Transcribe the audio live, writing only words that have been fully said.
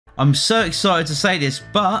I'm so excited to say this,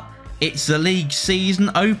 but it's the league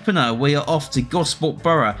season opener. We are off to Gosport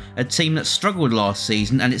Borough, a team that struggled last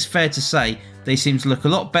season, and it's fair to say they seem to look a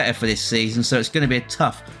lot better for this season, so it's going to be a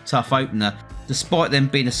tough opener. Despite them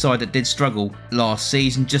being a side that did struggle last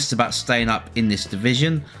season, just about staying up in this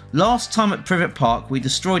division. Last time at Privet Park, we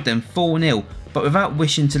destroyed them 4-0, but without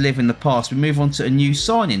wishing to live in the past, we move on to a new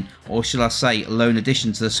signing, or shall I say loan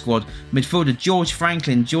addition to the squad. Midfielder George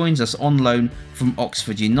Franklin joins us on loan from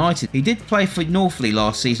Oxford United. He did play for Northley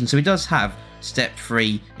last season, so he does have Step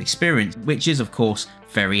 3 experience, which is of course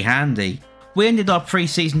very handy. We ended our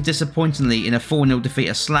pre-season disappointingly in a 4-0 defeat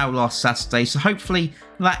at Slough last Saturday, so hopefully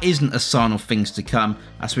that isn't a sign of things to come,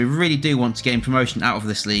 as we really do want to gain promotion out of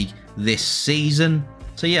this league this season.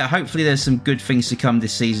 So yeah, hopefully there's some good things to come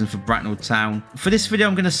this season for Bracknell Town. For this video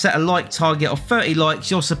I'm going to set a like target of 30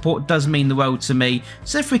 likes, your support does mean the world to me,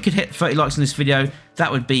 so if we could hit 30 likes on this video,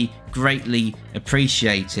 that would be greatly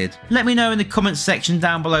appreciated. Let me know in the comments section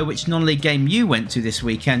down below which non-league game you went to this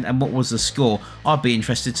weekend and what was the score. I'd be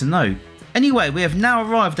interested to know. Anyway, we have now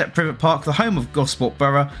arrived at Privet Park, the home of Gosport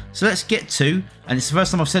Borough, so let's get to, and it's the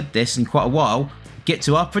first time I've said this in quite a while, get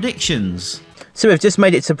to our predictions. So we've just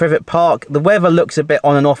made it to Privet Park. The weather looks a bit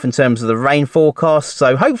on and off in terms of the rain forecast,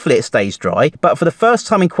 so hopefully it stays dry. But for the first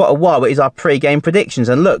time in quite a while, it is our pre-game predictions.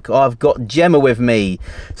 And look, I've got Gemma with me.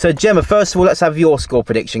 So Gemma, first of all, let's have your score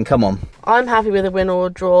prediction. Come on. I'm happy with a win or a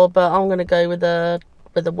draw, but I'm going to go with a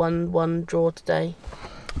 1-1 draw today.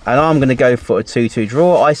 And I'm going to go for a 2-2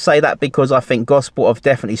 draw. I say that because I think Gosport have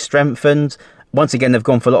definitely strengthened. Once again, they've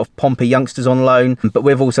gone for a lot of Pompey youngsters on loan, but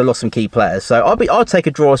we've also lost some key players. So I'll take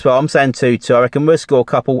a draw as well. I'm saying 2-2. I reckon we'll score a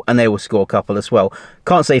couple and they will score a couple as well.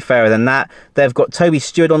 Can't say fairer than that. They've got Toby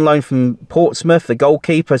Stewart on loan from Portsmouth, the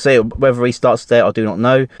goalkeeper. So whether he starts there, I do not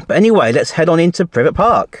know. But anyway, let's head on into Privet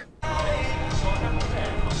Park.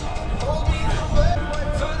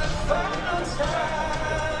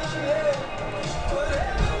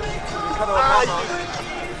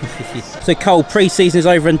 So Cole, pre-season is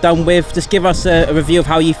over and done with. Just give us a review of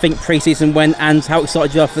how you think pre-season went and how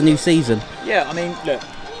excited you are for the new season. Yeah, I mean, look,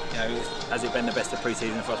 you know, has it been the best of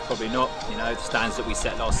pre-season for us? Probably not. You know, the standards that we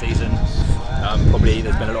set last season, probably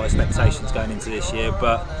there's been a lot of expectations going into this year.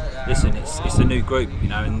 But listen, it's a new group, you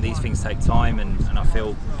know, and these things take time. And I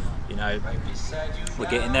feel, you know, we're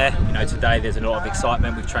getting there. You know, today there's a lot of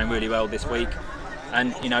excitement. We've trained really well this week.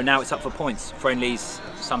 And, you know, now it's up for points. Friendlies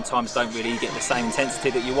sometimes don't really get the same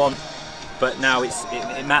intensity that you want. But now it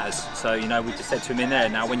matters. So, you know, we just said to him in there,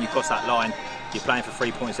 now when you cross that line, you're playing for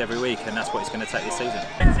 3 points every week, and that's what it's going to take this season.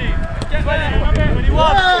 Get ready, 21, 22,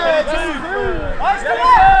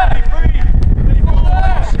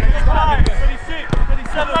 25, 26,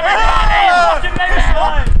 27,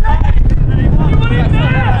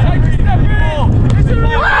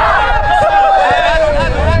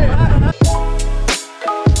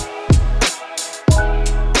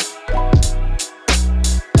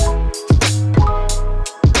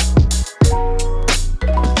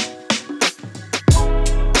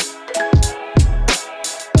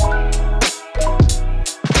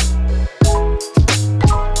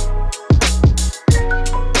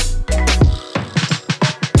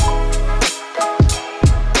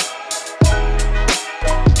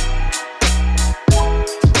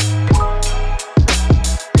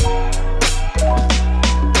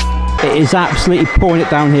 It is absolutely pouring it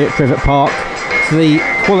down here at Privet Park. So the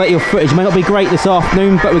quality of footage may not be great this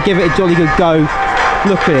afternoon, but we'll give it a jolly good go.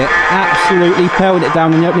 Look at it, absolutely pelting it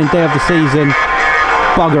down on the opening day of the season.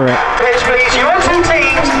 Bugger it. Pitch please, your two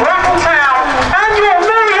teams, Bracknell Town and your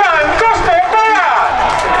very own Gosport Borough!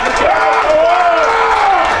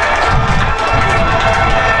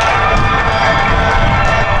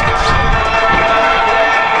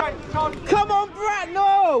 Come on,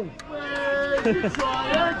 Bracknell!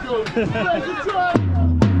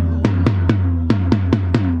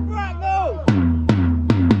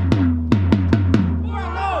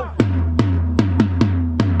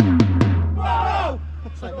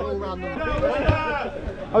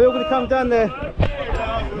 Are we all going to come down there?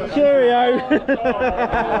 Cheerio!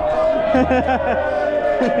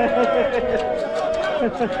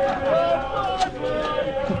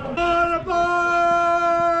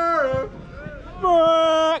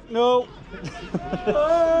 Bracknell!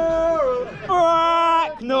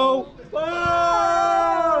 Bracknell!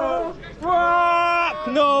 Bracknell!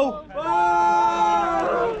 Bracknell!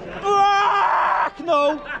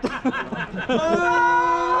 Bracknell!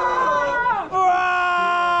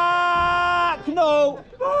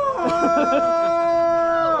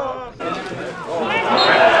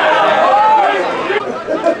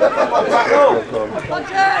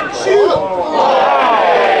 Shoot!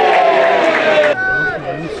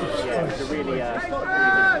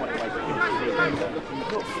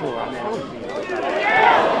 You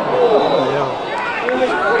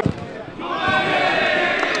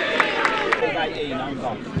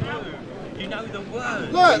know the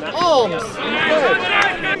word. Look, arms.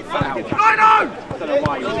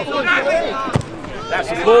 That's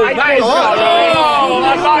a ball. That is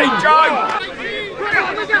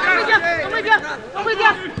I'm with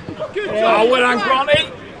you. Oh, well done, Granny.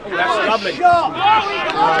 Oh, that's lovely. Go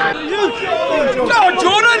on,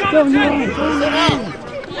 Jordan.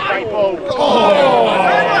 Great ball.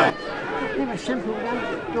 Oh. Never simple,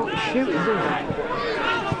 don't shoot, is it?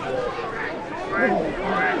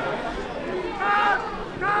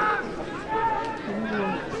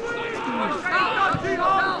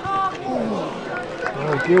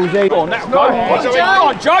 Oh, Gilsey. Go on, now, go. Come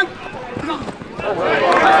on, Joe.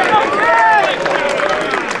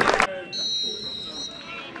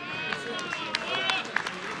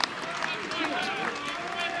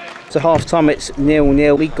 So half time it's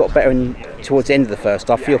 0-0. We got better towards the end of the first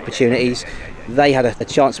half, a few opportunities. They had a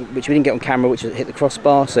chance which we didn't get on camera, which hit the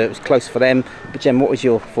crossbar, so it was close for them. But Jem, what was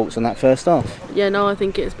your thoughts on that first half? Yeah, no, I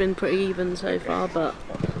think it's been pretty even so far, but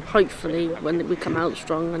hopefully when we come out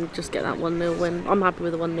strong and just get that 1-0 win. I'm happy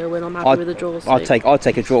with a 1-0 win, I'm happy with a draw. So. I'd take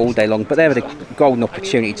a draw all day long, but they had a golden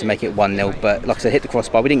opportunity to make it 1-0, but like I said, hit the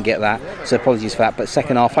crossbar, we didn't get that, so apologies for that. But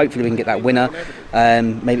second half, hopefully we can get that winner.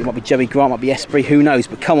 Maybe it might be Joey Grant, might be Esprit, who knows,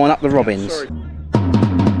 but come on up the Robins.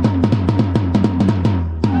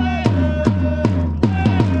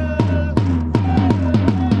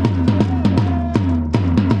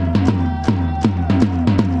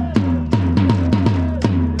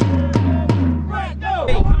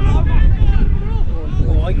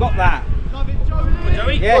 Got that.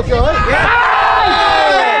 Joey? Yes. Joey.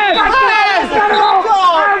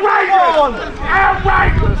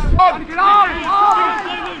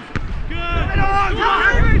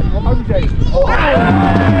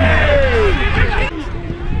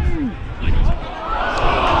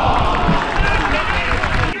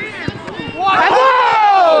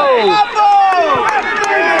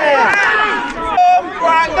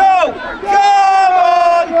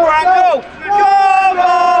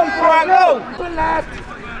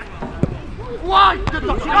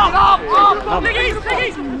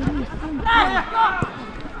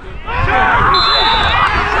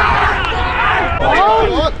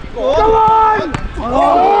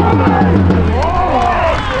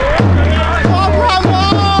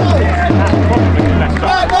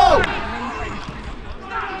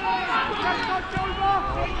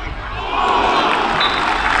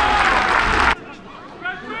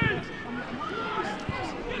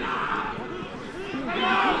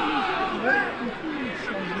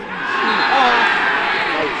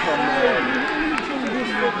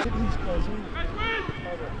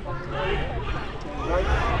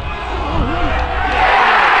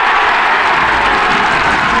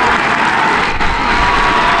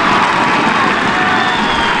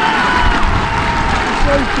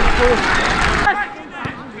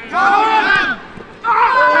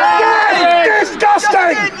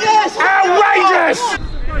 Disgusting! Yes! Outrageous!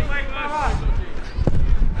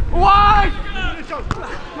 Why?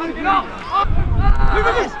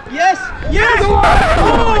 Yes! Yes! Oh!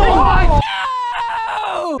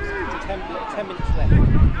 No! 10 minutes left.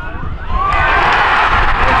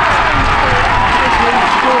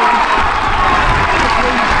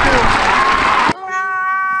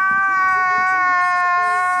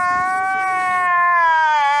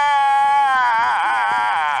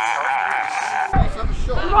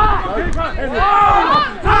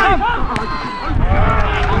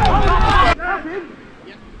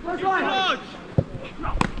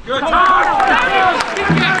 Good time!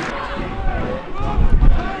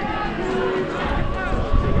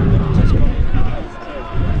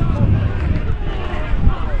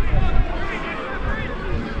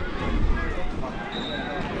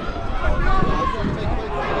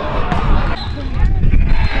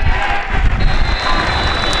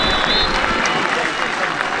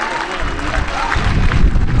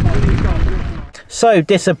 So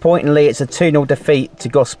disappointingly, it's a 2-0 defeat to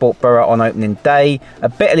Gosport Borough on opening day. A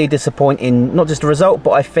bitterly disappointing, not just the result,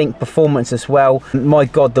 but I think performance as well. My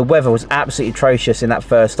God, the weather was absolutely atrocious in that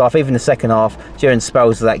first half, even the second half, during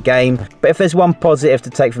spells of that game. But if there's one positive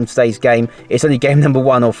to take from today's game, it's only game number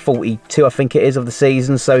 1 of 42, I think it is, of the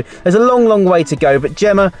season. So there's a long, long way to go. But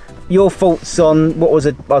Gemma, your thoughts on what was,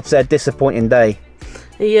 I'd say, a disappointing day?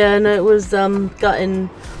 Yeah, no, it was gutting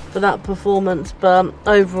for that performance, but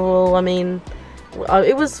overall, I mean,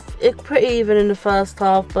 it was pretty even in the first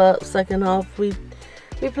half, but second half we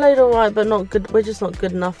played all right, but not good. We're just not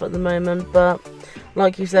good enough at the moment. But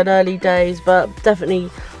like you said, early days, but definitely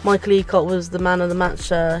Michael Leakey was the man of the match.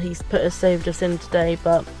 He's saved us in today,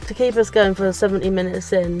 but to keep us going for 70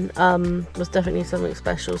 minutes in was definitely something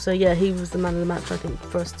special. So yeah, he was the man of the match, I think,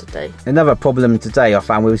 for us today. Another problem today I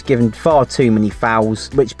found, we was given far too many fouls,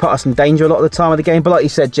 which put us in danger a lot of the time of the game. But like you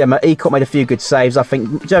said, Gemma, Leakey made a few good saves. I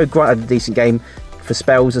think Joe Grant had a decent game for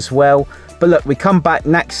spells as well. But look, we come back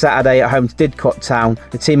next Saturday at home to Didcot Town.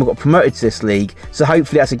 The team have got promoted to this league, so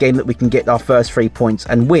hopefully that's a game that we can get our first 3 points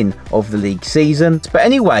and win of the league season. But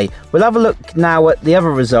anyway, we'll have a look now at the other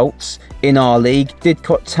results in our league.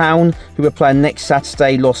 Didcot Town, who we're playing next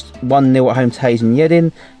Saturday, lost 1-0 at home to Hayes and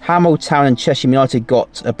Yedding. Hamill Town and Cheshire United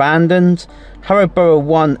got abandoned. Harrow Borough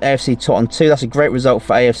 1, AFC Totton 2. That's a great result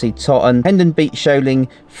for AFC Totton. Hendon beat Sholing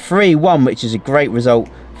 3-1, which is a great result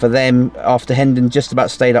for them after Hendon just about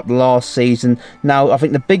stayed up last season. Now, I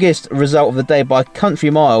think the biggest result of the day by a country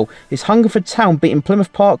mile is Hungerford Town beating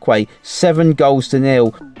Plymouth Parkway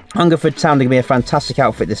 7-0. Hungerford Town are going to be a fantastic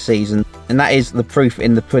outfit this season, and that is the proof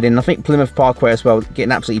in the pudding. I think Plymouth Parkway as well,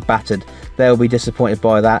 getting absolutely battered. They'll be disappointed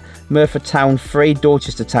by that. Merthyr Town 3,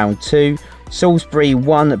 Dorchester Town 2, Salisbury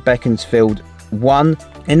 1, Beaconsfield 1.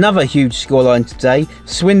 Another huge scoreline today,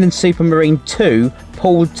 Swindon Supermarine 2,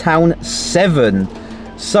 Paul Town 7.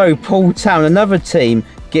 So Paul Town, another team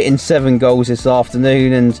getting 7 goals this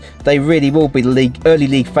afternoon, and they really will be the early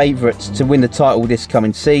league favourites to win the title this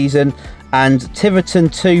coming season. And Tiverton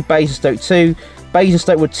 2, Basingstoke 2.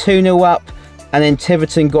 Basingstoke were 2-0 up, and then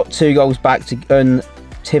Tiverton got 2 goals back to earn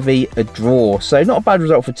Tivy a draw. So not a bad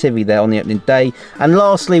result for Tivy there on the opening day. And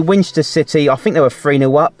lastly, Winchester City, I think they were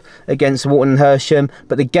 3-0 up against Walton and Hersham,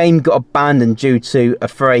 but the game got abandoned due to a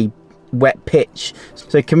very wet pitch.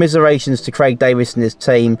 So commiserations to Craig Davis and his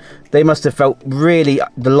team. They must have felt really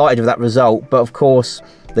delighted with that result, but of course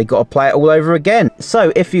they got to play it all over again.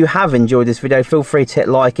 So if you have enjoyed this video, feel free to hit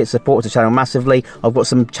like, it supports the channel massively. I've got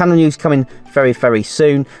some channel news coming very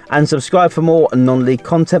soon, and subscribe for more non-league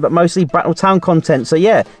content, but mostly Bracknell Town content. So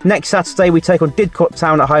yeah, next Saturday we take on Didcot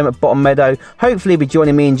Town at home at Bottom Meadow. Hopefully you'll be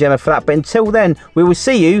joining me and Gemma for that, but until then we will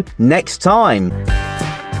see you next time.